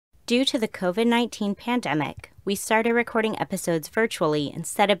Due to the COVID-19 pandemic, we started recording episodes virtually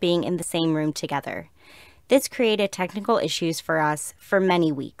instead of being in the same room together. This created technical issues for us for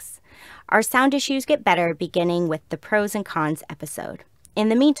many weeks. Our sound issues get better beginning with the pros and cons episode. In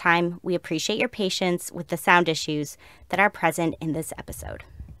the meantime, we appreciate your patience with the sound issues that are present in this episode.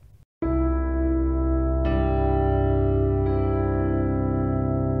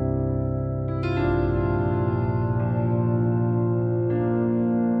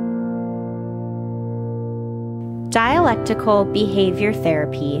 Dialectical behavior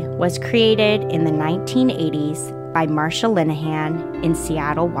therapy was created in the 1980s by Marsha Linehan in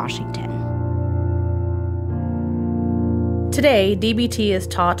Seattle, Washington. Today, DBT is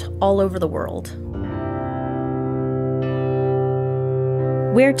taught all over the world.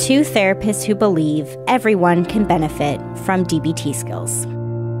 We're two therapists who believe everyone can benefit from DBT skills.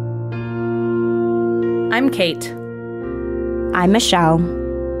 I'm Kate. I'm Michelle.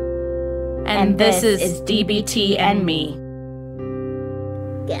 And this is DBT and Me.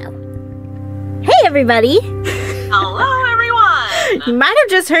 Go. Hey, everybody. Hello, everyone. You might have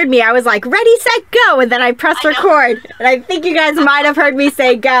just heard me. I was like, ready, set, go. And then I pressed record. And I think you guys might have heard me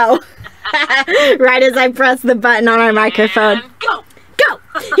say go. Right as I pressed the button on our microphone. And go. Go.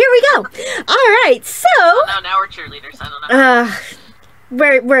 Here we go. All right. So. Oh, now we're cheerleaders. I don't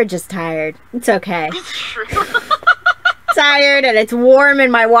know. We're just tired. It's okay. It's true. Tired, and it's warm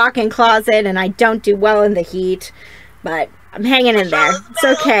in my walk-in closet, and I don't do well in the heat, but I'm hanging in there. It's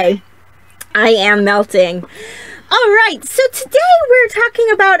okay. I am melting. All right, so today we're talking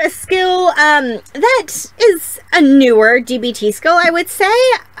about a skill that is a newer DBT skill, I would say.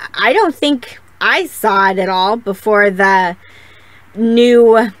 I don't think I saw it at all before the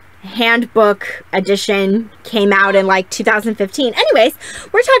new handbook edition came out in like 2015. Anyways,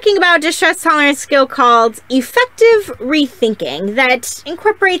 we're talking about a distress tolerance skill called effective rethinking that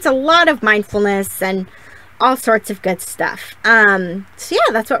incorporates a lot of mindfulness and all sorts of good stuff. So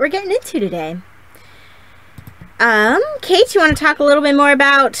yeah, that's what we're getting into today. Kate, you want to talk a little bit more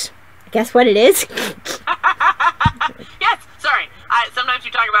about, I guess, what it is? Yes, sorry. Sometimes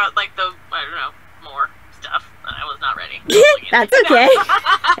you talk about like the, I don't know, more stuff. I was not ready. That's okay.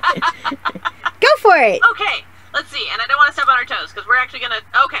 Go for it. Okay, let's see. And I don't want to step on our toes because we're actually going to...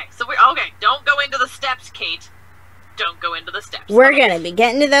 Okay, so don't go into the steps, Kate. Don't go into the steps. We're going to be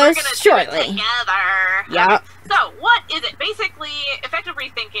getting to those shortly. Together. Yep. So, what is it? Basically, effective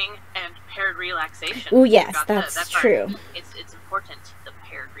rethinking and paired relaxation. Oh, yes, that's true. It's important, the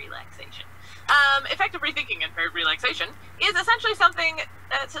paired relaxation. Effective rethinking and paired relaxation is essentially something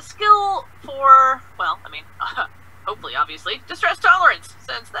that's a skill for, well, I mean, hopefully, obviously, distress tolerance,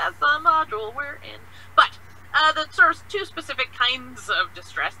 since that's the module we're in. But the sort of two specific kinds of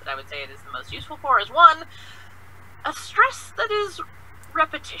distress that I would say it is the most useful for is one, a stress that is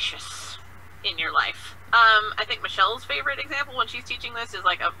repetitious in your life. I think Michelle's favorite example when she's teaching this is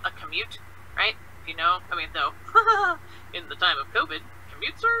like a commute, right? You know, I mean, though, in the time of COVID,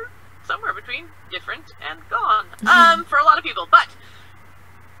 commutes are somewhere between different and gone for a lot of people, but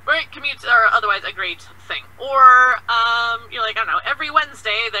right, commutes are otherwise a great thing. Or you're like, I don't know, every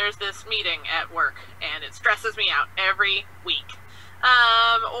Wednesday there's this meeting at work and it stresses me out every week.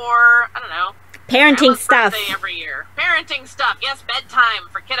 Or I don't know, parenting stuff every year. Parenting stuff, yes, bedtime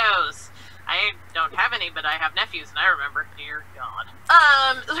for kiddos. I don't have any, but I have nephews, and I remember. Dear God.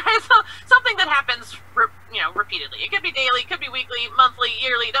 So something that happens, repeatedly. It could be daily, could be weekly, monthly,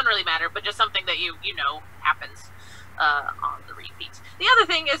 yearly. Doesn't really matter, but just something that you know happens on the repeat. The other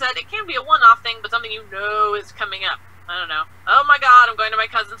thing is that it can be a one-off thing, but something you know is coming up. I don't know. Oh my God, I'm going to my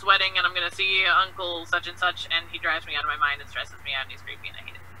cousin's wedding, and I'm going to see Uncle such and such, and he drives me out of my mind and stresses me out, and he's creepy, and I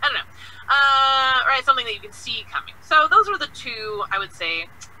hate it. I don't know. Right, something that you can see coming. So those are the two, I would say,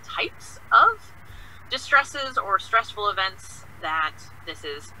 types of distresses or stressful events that this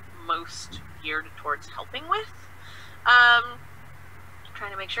is most geared towards helping with.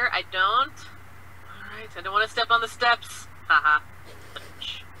 Trying to make sure I don't. Alright, I don't want to step on the steps. Haha.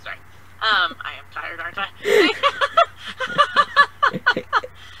 Sorry. I am tired, aren't I?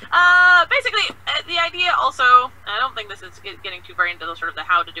 Basically, the idea also, I don't think this is getting too far into the sort of the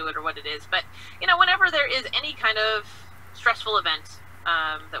how to do it or what it is, but, whenever there is any kind of stressful event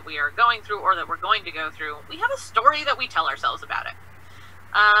that we are going through or that we're going to go through, we have a story that we tell ourselves about it.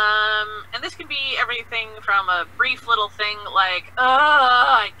 And this can be everything from a brief little thing like,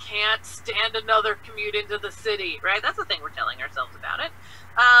 I can't stand another commute into the city, right? That's the thing we're telling ourselves about it.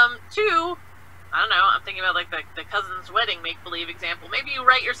 To, I don't know, I'm thinking about like the cousin's wedding make-believe example. Maybe you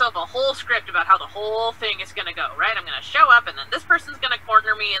write yourself a whole script about how the whole thing is going to go, right? I'm going to show up, and then this person's going to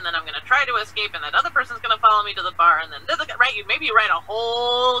corner me, and then I'm going to try to escape, and that other person's going to follow me to the bar, and then, right? Maybe you write a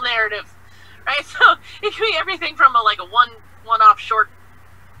whole narrative narrative, right? So it can be everything from a one-off short,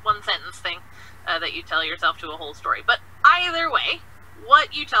 one-sentence thing that you tell yourself to a whole story. But either way,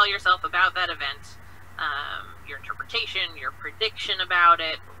 what you tell yourself about that event, your interpretation, your prediction about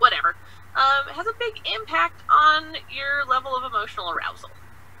it, whatever, has a big impact on your level of emotional arousal.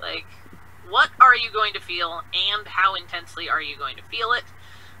 Like, what are you going to feel, and how intensely are you going to feel it?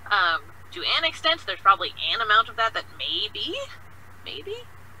 To an extent, there's probably an amount of that may be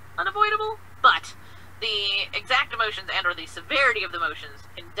unavoidable, but the exact emotions and or the severity of the emotions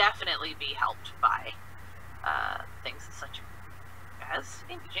can definitely be helped by things such as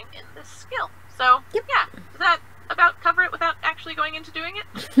engaging in this skill. So, yeah, does that about cover it without actually going into doing it?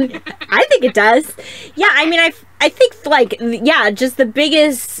 I think it does. Yeah, I mean, I think, like, yeah, just the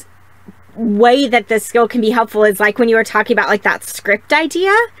biggest way that this skill can be helpful is, like, when you were talking about, like, that script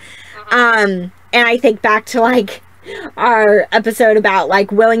idea. And I think back to, like, our episode about,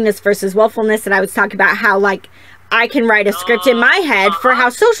 like, willingness versus willfulness, and I was talking about how, like, I can write a script in my head for how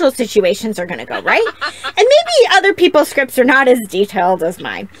social situations are going to go, right? And maybe other people's scripts are not as detailed as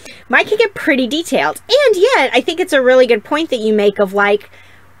mine. Mine can get pretty detailed. And yet, I think it's a really good point that you make of, like,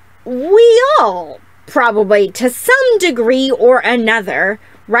 we all probably, to some degree or another,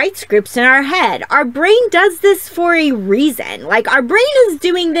 write scripts in our head. Our brain does this for a reason. Like, our brain is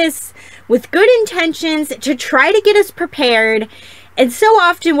doing this with good intentions to try to get us prepared. And so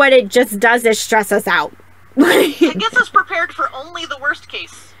often what it just does is stress us out. It gets us prepared for only the worst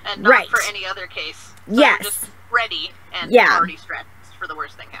case and not for any other case. So yes. Just ready and already stressed for the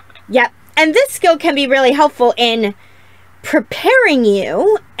worst thing happening. Yep. And this skill can be really helpful in preparing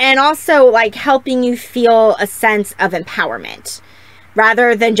you and also, like, helping you feel a sense of empowerment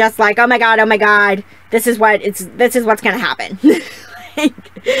rather than just like, oh my God, this is what's going to happen. Like,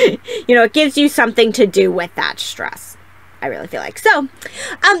 you know, it gives you something to do with that stress, I really feel like. So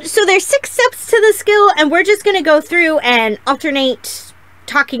there's 6 steps to the skill, and we're just going to go through and alternate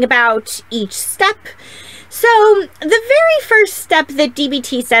talking about each step. So the very first step that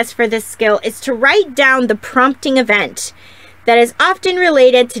DBT says for this skill is to write down the prompting event that is often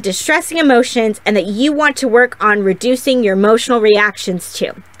related to distressing emotions and that you want to work on reducing your emotional reactions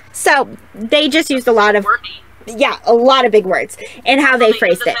to. So they just used a lot of wordy. Yeah, a lot of big words and how they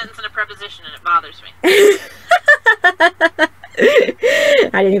phrased it. Sentence and a preposition, and it bothers me.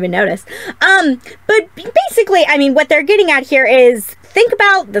 I didn't even notice. But basically, I mean, what they're getting at here is think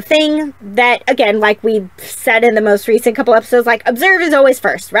about the thing that, again, like we said in the most recent couple episodes, like observe is always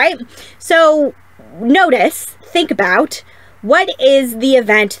first, right? So notice, think about, what is the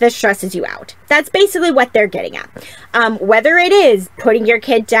event that stresses you out? That's basically what they're getting at. Whether it is putting your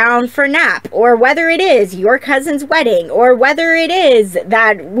kid down for a nap, or whether it is your cousin's wedding, or whether it is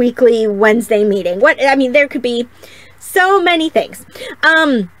that weekly Wednesday meeting. There could be so many things.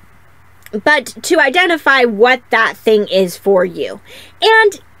 But to identify what that thing is for you.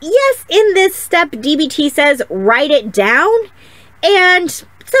 And yes, in this step, DBT says write it down. And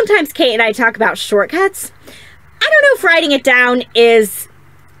sometimes Kate and I talk about shortcuts. I don't know if writing it down is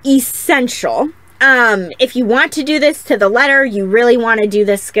essential. If you want to do this to the letter, you really want to do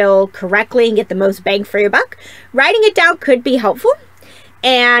this skill correctly and get the most bang for your buck, writing it down could be helpful.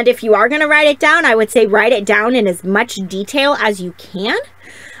 And if you are going to write it down, I would say write it down in as much detail as you can.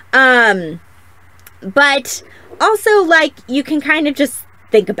 But also, like, you can kind of just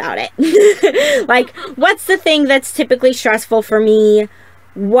think about it. Like, what's the thing that's typically stressful for me?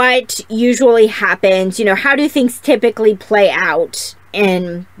 What usually happens? You know, how do things typically play out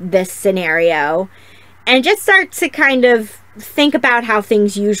in this scenario? And just start to kind of think about how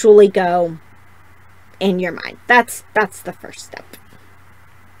things usually go in your mind. That's the first step.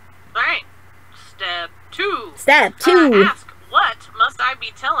 All right. Step 2. Ask, what must I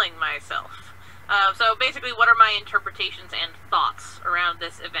be telling myself? So basically, what are my interpretations and thoughts around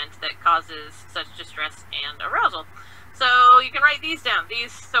this event that causes such distress and arousal? So you can write these down.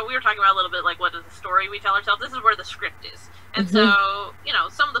 So we were talking about a little bit, like, what is the story we tell ourselves? This is where the script is. And so, you know,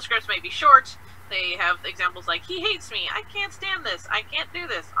 some of the scripts may be short. They have examples like, he hates me, I can't stand this, I can't do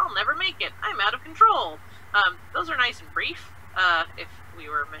this, I'll never make it, I'm out of control. Those are nice and brief. If we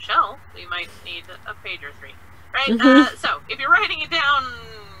were Michelle, we might need a page or 3, right? So if you're writing it down,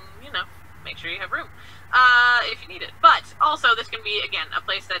 you know, make sure you have room if you need it. But also, this can be, again, a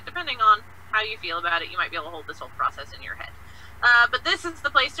place that, depending on how you feel about it, you might be able to hold this whole process in your head. But this is the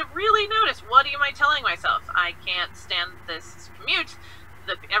place to really notice, what am I telling myself? I can't stand this commute.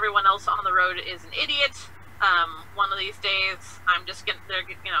 Everyone else on the road is an idiot. One of these days, I'm just gonna,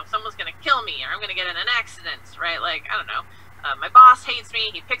 someone's gonna kill me, or I'm gonna get in an accident, right? Like, I don't know. my boss hates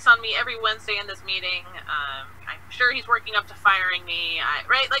me. He picks on me every Wednesday in this meeting. I'm sure he's working up to firing me.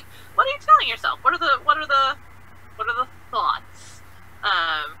 Right? Like, what are you telling yourself? What are the thoughts?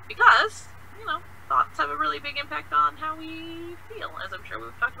 Because, you know, thoughts have a really big impact on how we feel, as I'm sure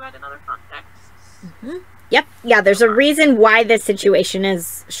we've talked about in other contexts. Mm-hmm. Yep. Yeah, there's a reason why this situation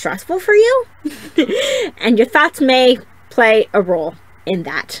is stressful for you. And your thoughts may play a role in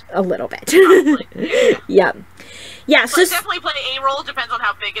that a little bit. Yep. Yeah, so definitely play a role, depends on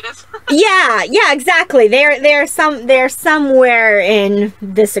how big it is. yeah, exactly. They're somewhere in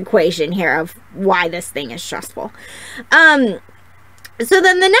this equation here of why this thing is stressful. So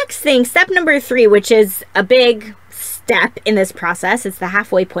then the next thing, step number 3, which is a big step in this process, it's the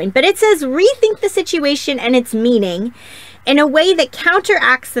halfway point, but it says rethink the situation and its meaning in a way that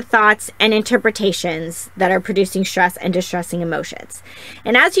counteracts the thoughts and interpretations that are producing stress and distressing emotions.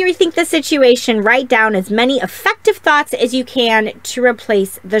 And as you rethink the situation, write down as many effective thoughts as you can to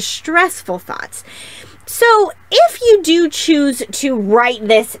replace the stressful thoughts. So if you do choose to write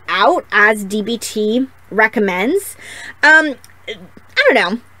this out as DBT recommends, I don't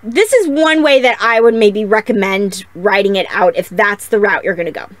know. This is one way that I would maybe recommend writing it out if that's the route you're going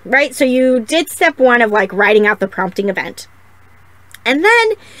to go, right? So you did step 1 of like writing out the prompting event. And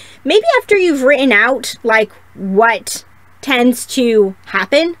then maybe after you've written out like what tends to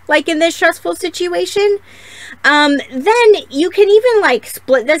happen like in this stressful situation, then you can even like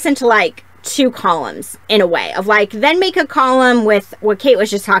split this into like 2 columns in a way of like, then make a column with what Kate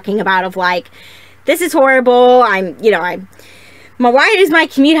was just talking about of like, this is horrible. Why does my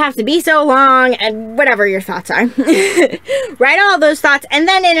commute have to be so long? And whatever your thoughts are. Write all those thoughts. And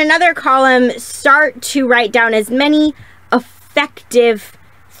then in another column, start to write down as many effective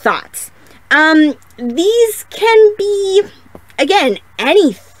thoughts. These can be, again,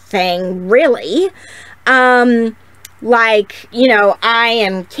 anything really. Like, you know, I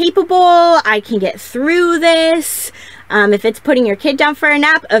am capable. I can get through this. If it's putting your kid down for a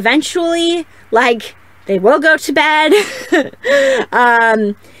nap, eventually, like, they will go to bed.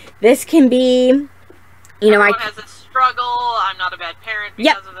 This can be, you know, Everyone has a struggle. I'm not a bad parent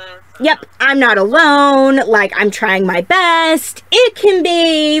because of this. Yep. I'm not alone. Like, I'm trying my best. It can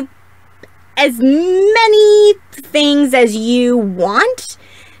be as many things as you want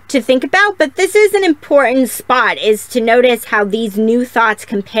to think about, but this is an important spot, is to notice how these new thoughts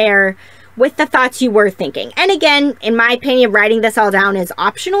compare with the thoughts you were thinking. And again, in my opinion, writing this all down is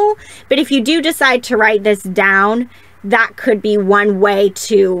optional, but if you do decide to write this down, that could be one way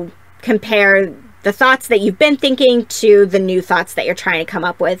to compare the thoughts that you've been thinking to the new thoughts that you're trying to come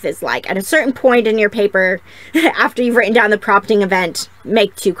up with. Is like at a certain point in your paper, after you've written down the prompting event,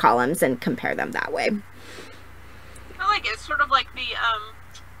 make 2 columns and compare them that way. I like it. It's sort of like the, oh,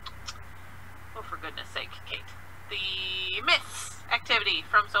 for goodness sake, Kate, the myths activity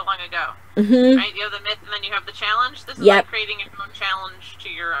from so long ago. Mm-hmm. Right? You have the myth and then you have the challenge. This is like creating your own challenge to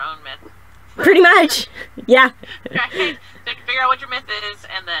your own myth. Pretty much. Yeah. Right? So to figure out what your myth is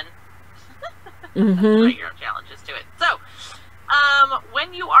and then write your own challenges to it. So,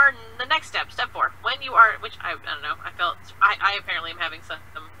 when you are, the next step, step 4, when you are, which I don't know, I apparently am having some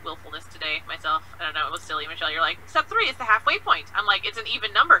willfulness today myself. I don't know, it was silly, Michelle. You're like, step 3 is the halfway point. I'm like, it's an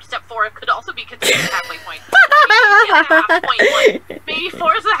even number. Step 4 could also be considered a halfway point. Maybe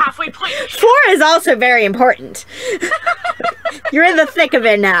 4 is the halfway point. 4 is also very important. You're in the thick of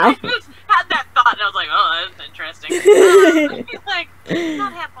it now. I just had that thought and I was like, oh, that's interesting. Like,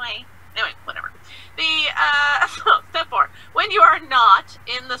 not halfway. Anyway, whatever. So, step 4. When you are not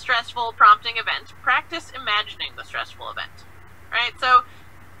in the stressful prompting event, practice imagining the stressful event. Right? So,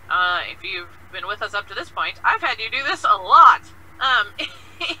 if you've been with us up to this point, I've had you do this a lot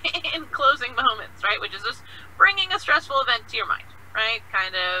in closing moments, right? Which is just bringing a stressful event to your mind, right?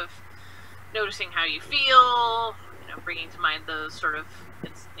 Kind of noticing how you feel, you know, bringing to mind those sort of,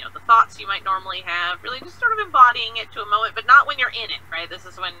 you know, the thoughts you might normally have, really just sort of embodying it to a moment, but not when you're in it, right? This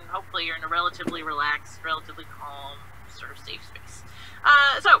is when hopefully you're in a relatively relaxed, relatively calm, sort of safe space.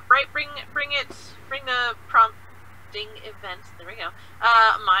 So, right, bring the prompting event, there we go.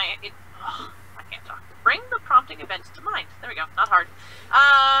 I can't talk. Bring the prompting event to mind. There we go, not hard.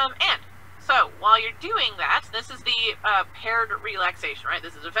 And so, while you're doing that, this is the paired relaxation, right?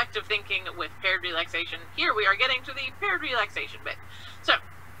 This is effective thinking with paired relaxation. Here we are getting to the paired relaxation bit. So,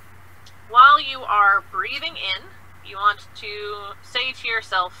 while you are breathing in, you want to say to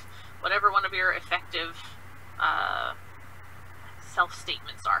yourself whatever one of your effective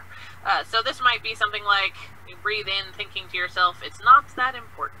self-statements are. So this might be something like, you breathe in thinking to yourself, it's not that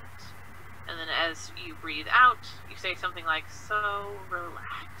important. And then as you breathe out, you say something like, so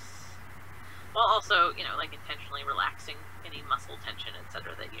relax. while also, you know, like intentionally relaxing any muscle tension,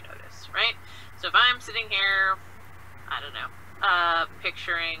 etc. that you notice, right? So if I'm sitting here, I don't know,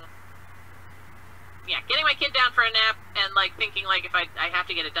 picturing, getting my kid down for a nap and like thinking like if I have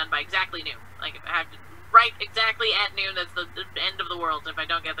to get it done by exactly noon, like if I have to write exactly at noon, that's the end of the world if I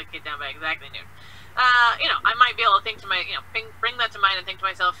don't get the kid down by exactly noon. You know, I might be able to think to my, you know, bring that to mind and think to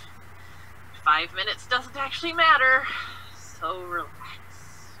myself, 5 minutes doesn't actually matter, so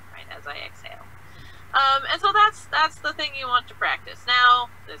relax, right, as I exhale. And so that's the thing you want to practice. Now,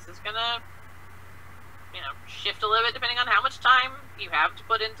 this is gonna, you know, shift a little bit depending on how much time you have to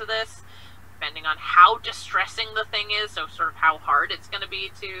put into this, depending on how distressing the thing is, so sort of how hard it's going to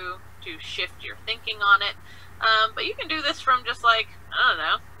be to shift your thinking on it. But you can do this from just like, I don't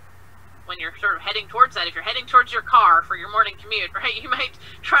know, when you're sort of heading towards that. If you're heading towards your car for your morning commute, right, you might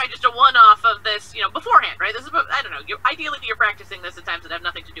try just a one-off of this, you know, beforehand, right? This is, I don't know, ideally you're practicing this at times that have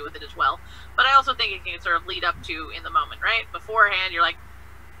nothing to do with it as well. But I also think it can sort of lead up to in the moment, right? Beforehand, you're like,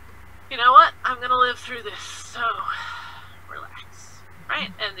 you know what? I'm going to live through this, so relax,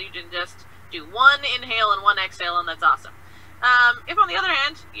 right? And you can just do one inhale and one exhale, and that's awesome. If on the other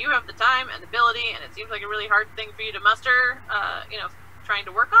hand, you have the time and ability, and it seems like a really hard thing for you to muster, you know, trying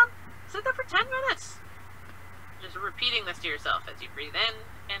to work on, sit there for 10 minutes. Just repeating this to yourself as you breathe in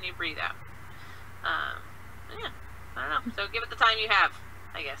and you breathe out. Yeah, I don't know. So give it the time you have,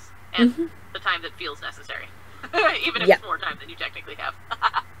 I guess, and the time that feels necessary. Even if it's more time than you technically have.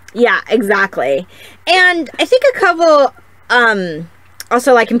 Yeah, exactly. And I think a couple,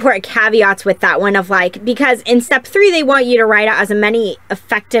 also like important caveats with that one of like, because in step 3, they want you to write out as many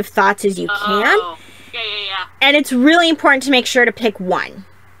effective thoughts as you can. Yeah. And it's really important to make sure to pick one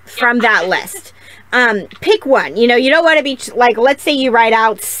from that list. Pick one. You know, you don't want to be like, let's say you write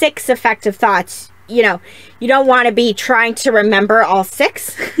out 6 effective thoughts. You know, you don't want to be trying to remember all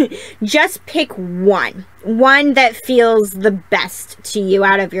 6. Just pick one that feels the best to you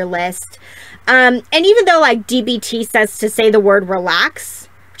out of your list. And even though like DBT says to say the word relax,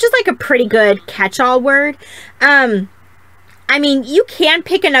 which is like a pretty good catch-all word, I mean, you can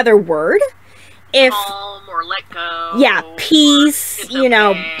pick another word if calm or let go. Yeah, peace, you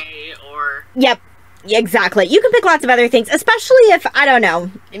know. Or yep. Exactly. You can pick lots of other things, especially if, I don't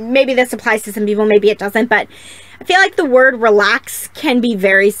know, maybe this applies to some people, maybe it doesn't, but I feel like the word relax can be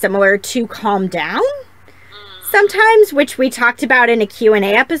very similar to calm down sometimes, which we talked about in a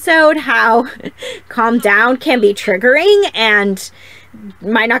Q&A episode, how calm down can be triggering and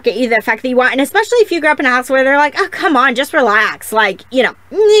might not get you the effect that you want. And especially if you grew up in a house where they're like, oh, come on, just relax. Like, you know,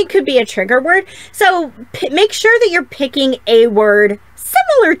 it could be a trigger word. So make sure that you're picking a word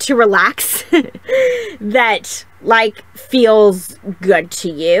similar to relax that like feels good to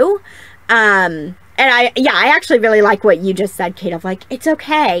you. And I actually really like what you just said, Kate, of like, it's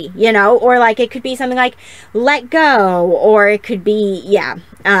okay, you know, or like it could be something like let go, or it could be,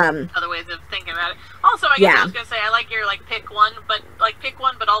 other ways of thinking about it. Also, I guess I was gonna say, I like your like pick one, but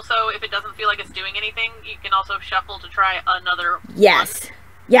also if it doesn't feel like it's doing anything, you can also shuffle to try another one.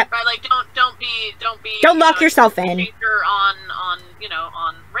 Yep. Right, like don't lock yourself in.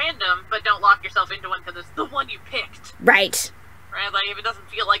 On random, but don't lock yourself into one because it's the one you picked. Right. Right, like if it doesn't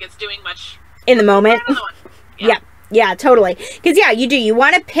feel like it's doing much in the moment. Yeah, totally. Because you do. You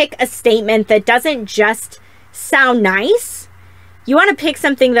want to pick a statement that doesn't just sound nice. You want to pick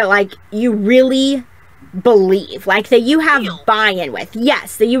something that like you really believe, like that you have buy-in with.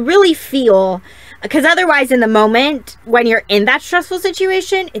 Yes, that you really feel. Because otherwise, in the moment, when you're in that stressful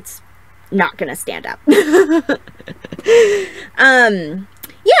situation, it's not going to stand up.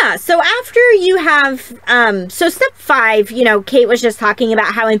 Yeah, so after you have, so step 5, you know, Kate was just talking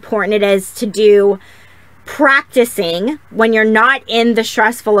about how important it is to do practicing when you're not in the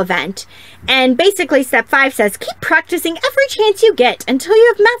stressful event. And basically, step 5 says, keep practicing every chance you get until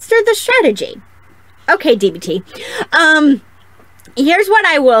you have mastered the strategy. Okay, DBT. Here's what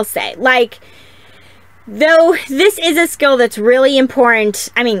I will say. Like, though this is a skill that's really important,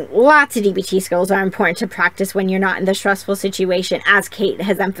 I mean, lots of DBT skills are important to practice when you're not in the stressful situation, as Kate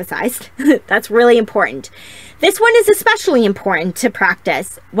has emphasized. That's really important. This one is especially important to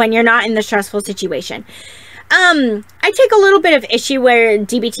practice when you're not in the stressful situation. I take a little bit of issue where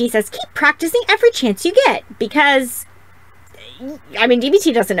DBT says, keep practicing every chance you get, because I mean,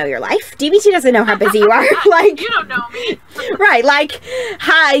 DBT doesn't know your life. DBT doesn't know how busy you are. Like, you don't know me. Right, like,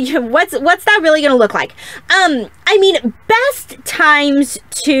 hi, what's that really going to look like? I mean, best times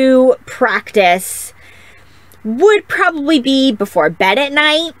to practice would probably be before bed at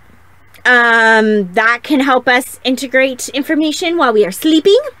night. That can help us integrate information while we are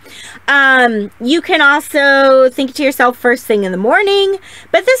sleeping. You can also think to yourself first thing in the morning,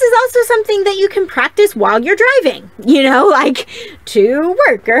 but this is also something that you can practice while you're driving, like to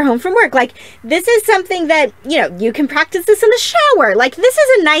work or home from work. Like, this is something that, you can practice this in the shower. Like, this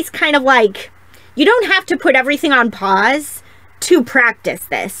is a nice kind of like, you don't have to put everything on pause to practice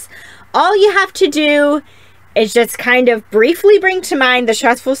this. All you have to do is just kind of briefly bring to mind the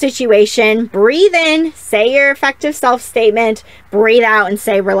stressful situation, breathe in, say your effective self-statement, breathe out and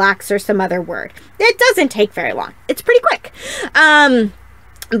say relax or some other word. It doesn't take very long. It's pretty quick.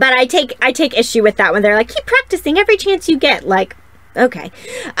 But I take issue with that when they're like, keep practicing every chance you get. Like, okay.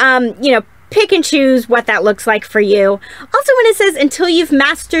 Pick and choose what that looks like for you. Also, when it says until you've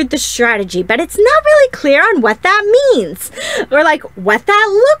mastered the strategy, but it's not really clear on what that means or like what that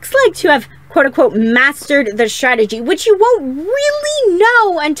looks like to have quote unquote mastered the strategy, which you won't really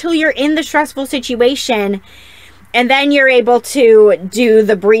know until you're in the stressful situation. And then you're able to do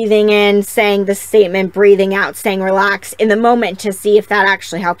the breathing in, saying the statement, breathing out, saying relax in the moment to see if that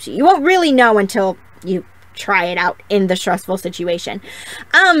actually helps you. You won't really know until you try it out in the stressful situation.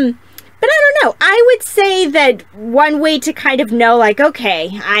 But I don't know. I would say that one way to kind of know, like, okay,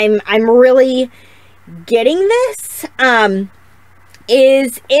 I'm really getting this,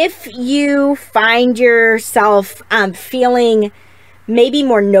 is if you find yourself feeling maybe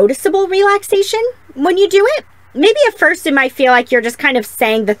more noticeable relaxation when you do it. Maybe at first it might feel like you're just kind of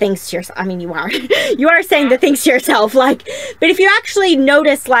saying the things to yourself. I mean, you are. You are saying the things to yourself. Like, but if you actually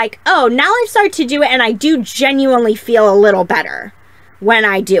notice, like, oh, now I've started to do it and I do genuinely feel a little better when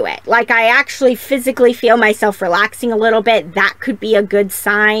I do it. Like, I actually physically feel myself relaxing a little bit. That could be a good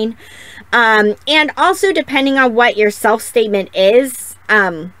sign. And also, depending on what your self-statement is,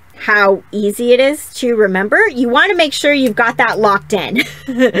 how easy it is to remember, you want to make sure you've got that locked in.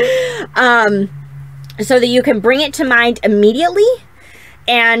 So that you can bring it to mind immediately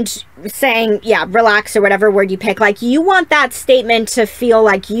and saying, yeah, relax or whatever word you pick. Like, you want that statement to feel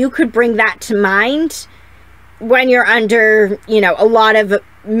like you could bring that to mind when you're under, a lot of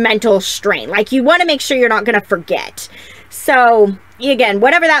mental strain. Like, you want to make sure you're not going to forget. So again,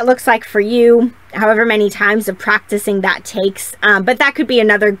 whatever that looks like for you, however many times of practicing that takes, but that could be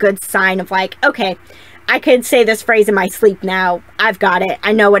another good sign of like, okay, I could say this phrase in my sleep now. I've got it.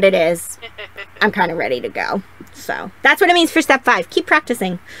 I know what it is. I'm kind of ready to go. So that's what it means for step 5. Keep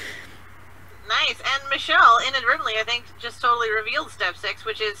practicing. Nice. And Michelle, inadvertently, I think, just totally revealed step 6,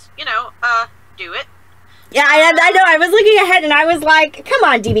 which is, do it. Yeah, I know. I was looking ahead and I was like, come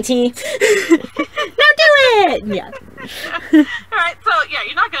on, DBT. Now do it. Yeah. All right. So, yeah,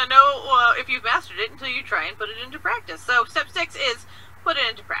 you're not going to know if you've mastered it until you try and put it into practice. So step 6 is put it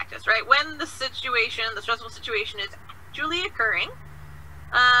into practice, right? When the stressful situation is actually occurring,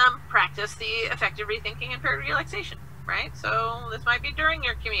 practice the effective rethinking and paired relaxation, right? So this might be during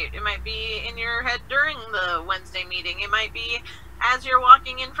your commute. It might be in your head during the Wednesday meeting. It might be as you're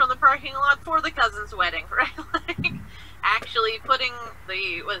walking in from the parking lot for the cousin's wedding, right? Like, actually putting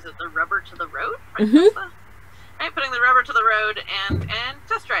the rubber to the road? Right? Mm-hmm. Right? Putting the rubber to the road and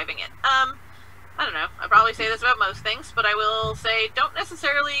test driving it. I don't know. I probably say this about most things, but I will say don't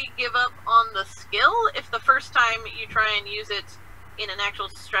necessarily give up on the skill if the first time you try and use it in an actual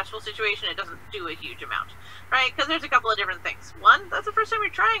stressful situation, it doesn't do a huge amount, right? Because there's a couple of different things. One, that's the first time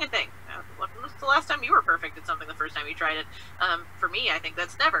you're trying a thing. When was the last time you were perfect at something the first time you tried it? For me, I think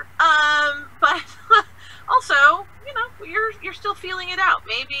that's never. But also, you're still feeling it out.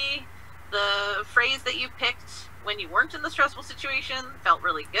 Maybe the phrase that you picked when you weren't in the stressful situation felt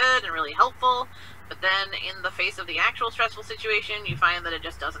really good and really helpful, but then in the face of the actual stressful situation, you find that it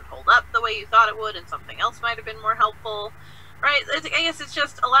just doesn't hold up the way you thought it would, and something else might have been more helpful. Right, I guess it's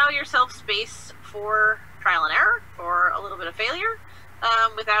just allow yourself space for trial and error, or a little bit of failure,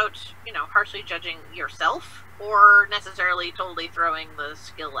 without, harshly judging yourself, or necessarily totally throwing the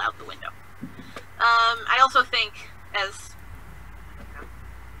skill out the window. I also think, as,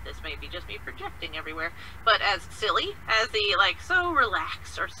 this may be just me projecting everywhere, but as silly as the, so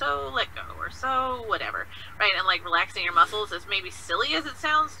relax, or so let go, or so whatever, right, and, relaxing your muscles, as maybe silly as it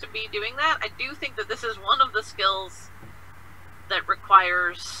sounds to be doing that, I do think that this is one of the skills that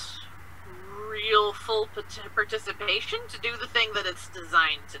requires real full participation to do the thing that it's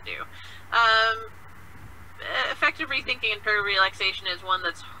designed to do. Effective rethinking and paired relaxation is one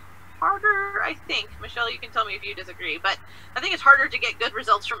that's harder, I think. Michelle, you can tell me if you disagree, but I think it's harder to get good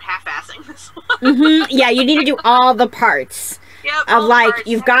results from half-assing this one. Mm-hmm. Yeah, you need to do all the parts. Yep, of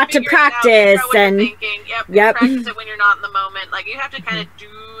you've got to practice and practice it when you're not in the moment. You have to kind of do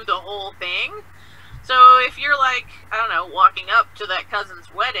the whole thing. So if you're I don't know, walking up to that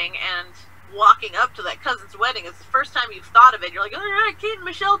cousin's wedding and walking up to that cousin's wedding. It's the first time you've thought of it. You're like, all right, Kate and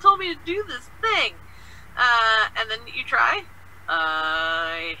Michelle told me to do this thing. And then you try.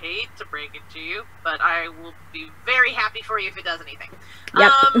 I hate to break it to you, but I will be very happy for you if it does anything.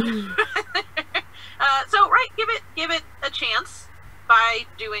 Yep. So, right, give it a chance by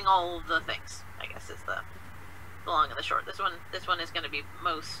doing all the things, I guess is the long and the short. This one is going to be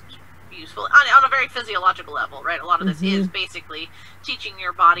most useful on a very physiological level, right? A lot of this is basically teaching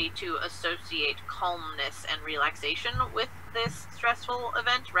your body to associate calmness and relaxation with this stressful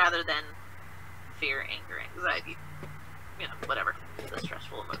event rather than fear, anger, anxiety, whatever the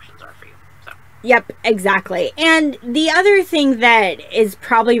stressful emotions are for you. So. Yep, exactly. And the other thing that is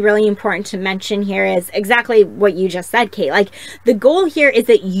probably really important to mention here is exactly what you just said, Kate. Like, the goal here is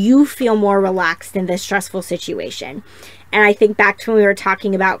that you feel more relaxed in this stressful situation. And I think back to when we were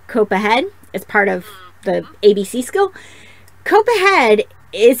talking about cope ahead as part of the ABC skill. Cope ahead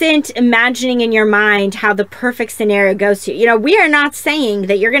isn't imagining in your mind how the perfect scenario goes to. We are not saying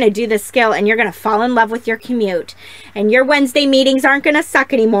that you're going to do this skill and you're going to fall in love with your commute and your Wednesday meetings aren't going to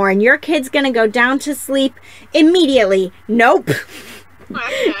suck anymore and your kid's going to go down to sleep immediately. Nope.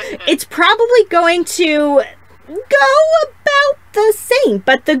 It's probably going to go about the same,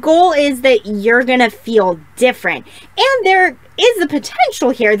 but the goal is that you're going to feel different. And there is the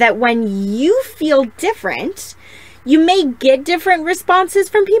potential here that when you feel different, you may get different responses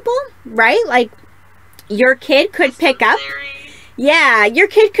from people, right? Like, your kid could pick up. Yeah, your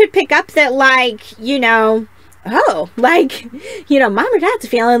kid could pick up that, like, mom or dad's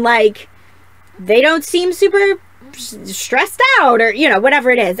feeling like they don't seem super stressed out or, whatever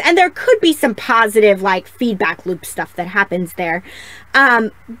it is. And there could be some positive, like, feedback loop stuff that happens there.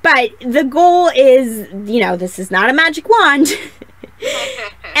 But the goal is, this is not a magic wand.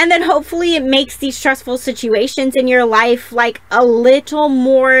 And then hopefully it makes these stressful situations in your life like a little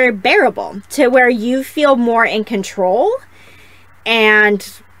more bearable to where you feel more in control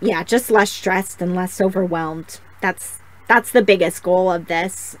and just less stressed and less overwhelmed. That's the biggest goal of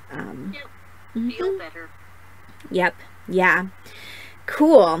this. Feel better. Yep. Yeah.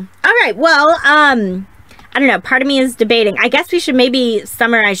 Cool. All right. Well, I don't know. Part of me is debating. I guess we should maybe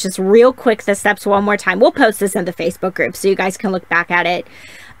summarize just real quick the steps one more time. We'll post this in the Facebook group so you guys can look back at it.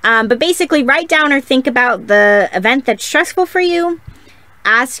 But basically, write down or think about the event that's stressful for you.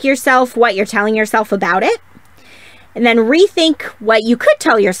 Ask yourself what you're telling yourself about it. And then rethink what you could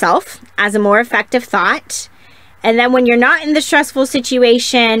tell yourself as a more effective thought. And then when you're not in the stressful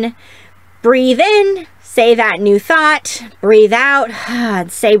situation, breathe in. Say that new thought, breathe out,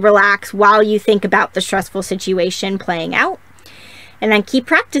 and say relax while you think about the stressful situation playing out. And then keep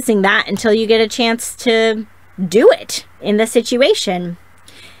practicing that until you get a chance to do it in the situation.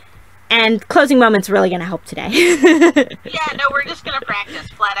 And closing moment's really going to help today. We're just going to practice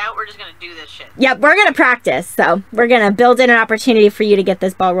flat out. We're just going to do this shit. Yep, we're going to practice. So we're going to build in an opportunity for you to get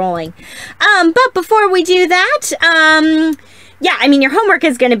this ball rolling. But before we do that, your homework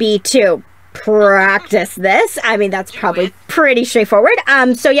is going to be to practice this. That's probably pretty straightforward.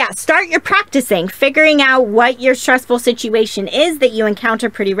 Start your practicing, figuring out what your stressful situation is that you encounter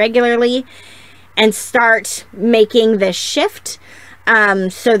pretty regularly, and start making this shift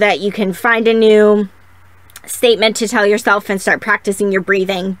so that you can find a new statement to tell yourself and start practicing your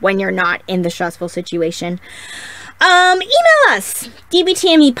breathing when you're not in the stressful situation. Email us,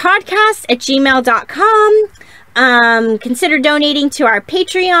 dbtmepodcast@gmail.com. Consider donating to our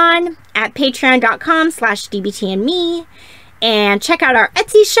Patreon at patreon.com/dbtandme, and check out our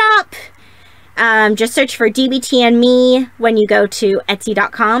Etsy shop. Just search for DBT and Me when you go to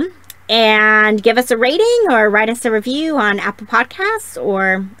etsy.com, and give us a rating or write us a review on Apple Podcasts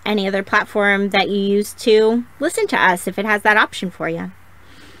or any other platform that you use to listen to us if it has that option for you.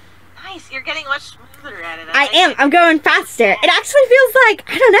 Nice. You're getting much smoother at it. I am. I'm going faster. It actually feels like,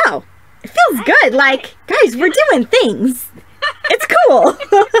 I don't know. It feels good. Like, guys, we're doing things. It's cool.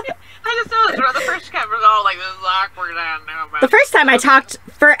 I just noticed the first time was all like, this is awkward. I don't know about the first time I talked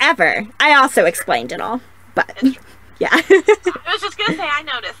forever, I also explained it all. But, yeah. I was just going to say, I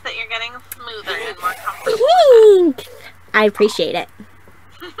noticed that you're getting smoother and more comfortable. Thanks. I appreciate it.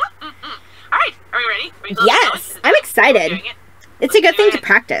 All right. Are we ready? Yes. I'm excited. It's a good thing to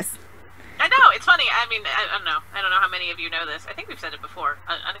practice. I know, it's funny. I don't know how many of you know this. I think we've said it before.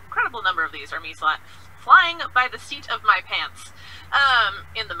 An incredible number of these are me flying by the seat of my pants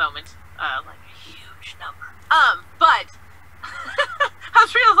in the moment. Like a huge number. But I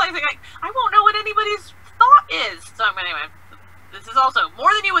was realizing, like, I won't know what anybody's thought is. So anyway, this is also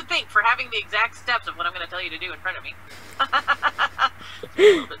more than you would think for having the exact steps of what I'm going to tell you to do in front of me. A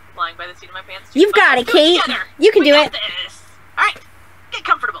little bit flying by the seat of my pants. You've got it, Kate. You can do it. All right. Get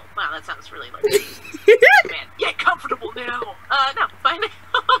comfortable. Wow, that sounds really like man, get comfortable now. No, find a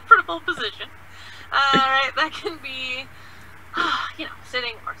comfortable position. Right, that can be,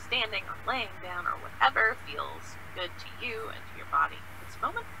 sitting or standing or laying down or whatever feels good to you and to your body in this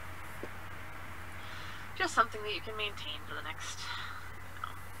moment. Just something that you can maintain for the next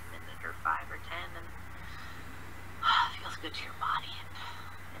minute or 5 or 10, and feels good to your body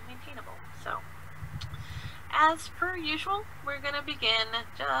and maintainable. So, as per usual, we're going to begin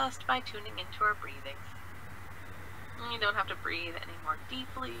just by tuning into our breathing. You don't have to breathe any more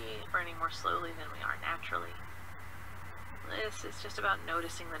deeply or any more slowly than we are naturally. This is just about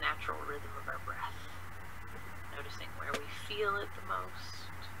noticing the natural rhythm of our breath. Noticing where we feel it the most.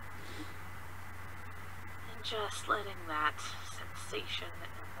 And just letting that sensation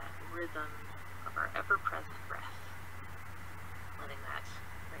and that rhythm of our ever-present breath, letting that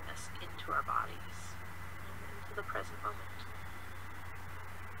bring us into our bodies and into the present moment.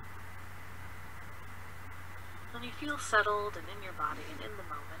 When you feel settled and in your body and in the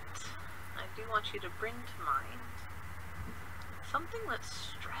moment, I do want you to bring to mind something that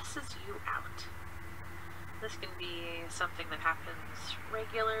stresses you out. This can be something that happens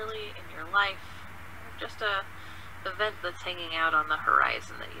regularly in your life, or just a event that's hanging out on the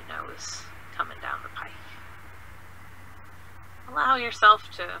horizon that you know is coming down the pike. Allow yourself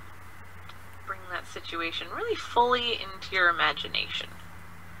to bring that situation really fully into your imagination.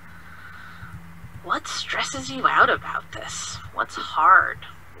 What stresses you out about this? What's hard?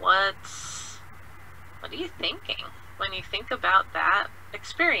 What are you thinking when you think about that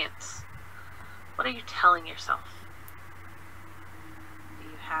experience? What are you telling yourself? Do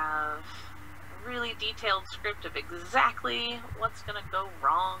you have a really detailed script of exactly what's going to go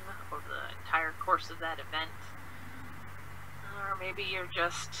wrong over the entire course of that event? Or maybe you're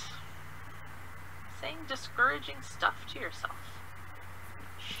just saying discouraging stuff to yourself.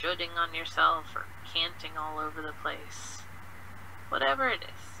 Shoulding on yourself or canting all over the place. Whatever it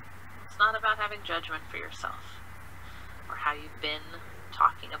is, it's not about having judgment for yourself or how you've been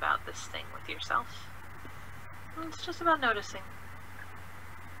talking about this thing with yourself. It's just about noticing.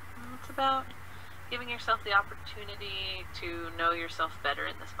 It's about giving yourself the opportunity to know yourself better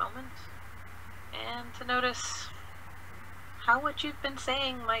in this moment and to notice how what you've been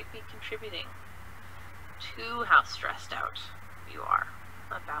saying might be contributing to how stressed out you are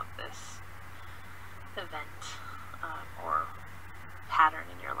about this event or pattern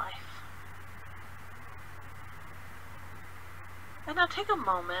in your life. And now take a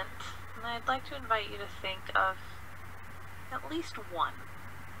moment, and I'd like to invite you to think of at least one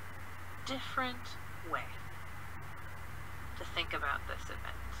different way to think about this event.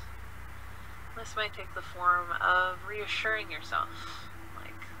 This might take the form of reassuring yourself,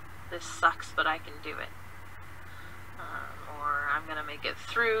 like, this sucks, but I can do it. Or I'm going to make it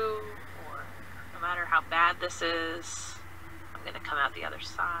through, or no matter how bad this is, I'm going to come out the other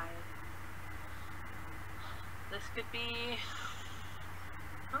side. This could be,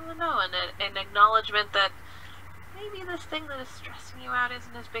 I don't know, an acknowledgement that maybe this thing that is stressing you out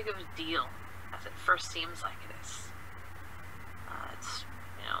isn't as big of a deal as it first seems like it is.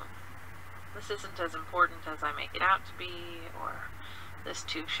 This isn't as important as I make it out to be, or this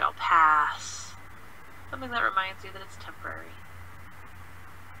too shall pass. Something that reminds you that it's temporary.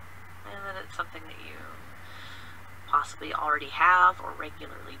 And that it's something that you possibly already have or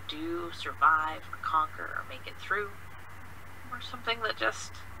regularly do survive or conquer or make it through. Or something that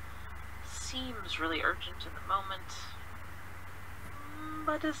just seems really urgent in the moment,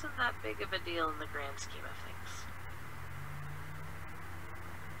 but isn't that big of a deal in the grand scheme of things.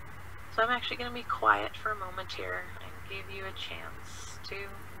 So I'm actually going to be quiet for a moment here and give you a chance to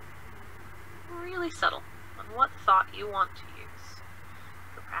really settle on what thought you want to use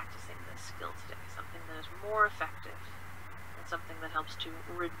for practicing this skill today. Something that is more effective and something that helps to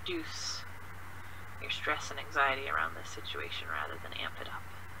reduce your stress and anxiety around this situation rather than amp it up.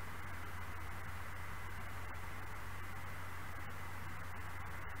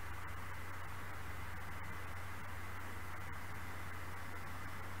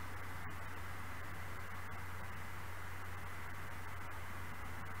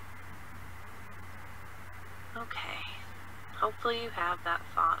 Okay, hopefully you have that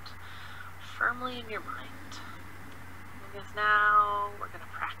thought firmly in your mind, because now we're going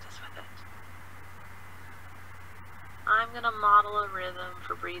to practice with it. I'm going to model a rhythm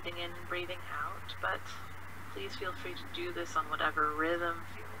for breathing in and breathing out, but please feel free to do this on whatever rhythm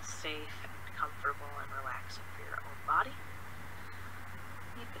feels safe and comfortable and relaxing for your own body.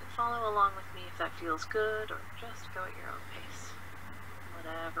 You can follow along with me if that feels good, or just go at your own pace.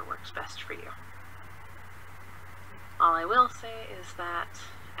 Whatever works best for you. All I will say is that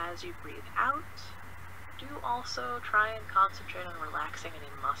as you breathe out, do also try and concentrate on relaxing any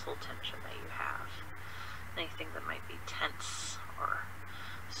muscle tension that you have. Anything that might be tense or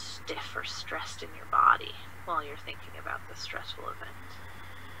stiff or stressed in your body while you're thinking about this stressful event.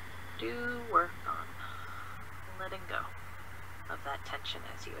 Do work on letting go of that tension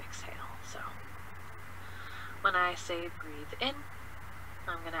as you exhale. So when I say breathe in,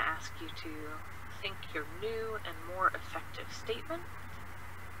 I'm going to ask you to think your new and more effective statement.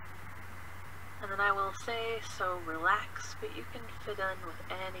 And then I will say, so relax, but you can fit in with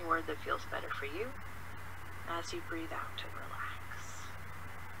any word that feels better for you as you breathe out and relax.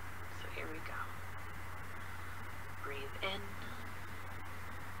 So here we go. Breathe in.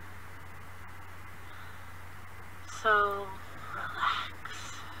 So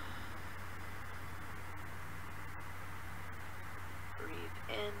relax. Breathe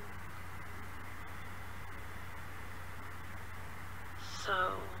in.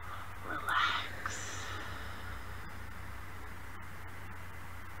 So relax.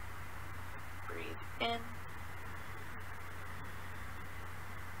 Breathe in.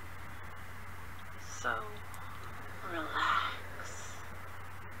 So relax.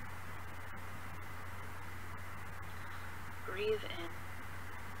 Breathe in.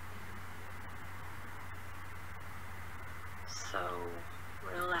 So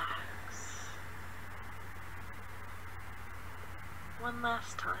relax. One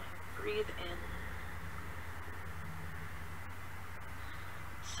last time. Breathe in.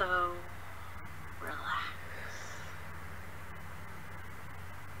 So relax.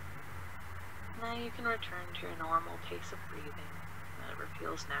 Now you can return to your normal pace of breathing, whatever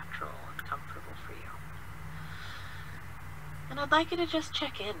feels natural and comfortable for you. And I'd like you to just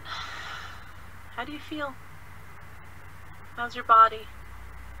check in. How do you feel? How's your body?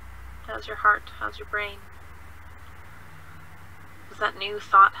 How's your heart? How's your brain? Does that new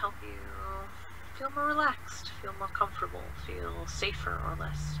thought help you feel more relaxed, feel more comfortable, feel safer or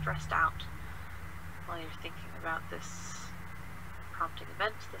less stressed out while you're thinking about this prompting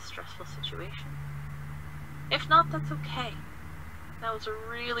event, this stressful situation? If not, that's okay. That was a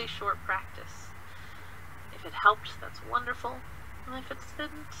really short practice. If it helped, that's wonderful. And if it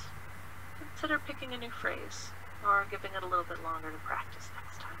didn't, consider picking a new phrase or giving it a little bit longer to practice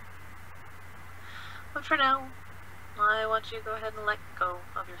next time. But for now, I want you to go ahead and let go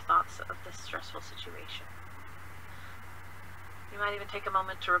of your thoughts of this stressful situation. You might even take a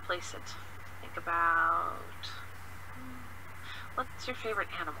moment to replace it. Think about, what's your favorite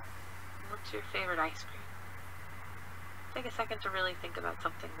animal? What's your favorite ice cream? Take a second to really think about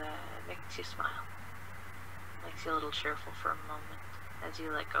something that makes you smile, makes you a little cheerful for a moment as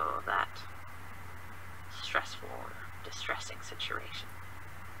you let go of that stressful or distressing situation.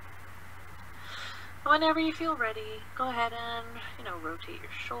 Whenever you feel ready, go ahead and, rotate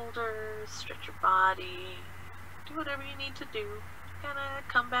your shoulders, stretch your body, do whatever you need to do to kind of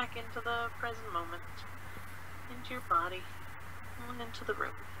come back into the present moment, into your body, and into the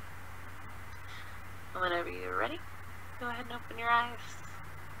room. And whenever you're ready, go ahead and open your eyes.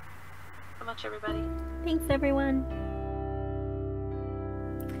 So much, everybody. Thanks, everyone.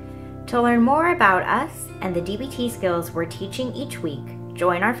 To learn more about us and the DBT skills we're teaching each week,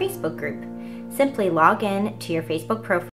 join our Facebook group. Simply log in to your Facebook profile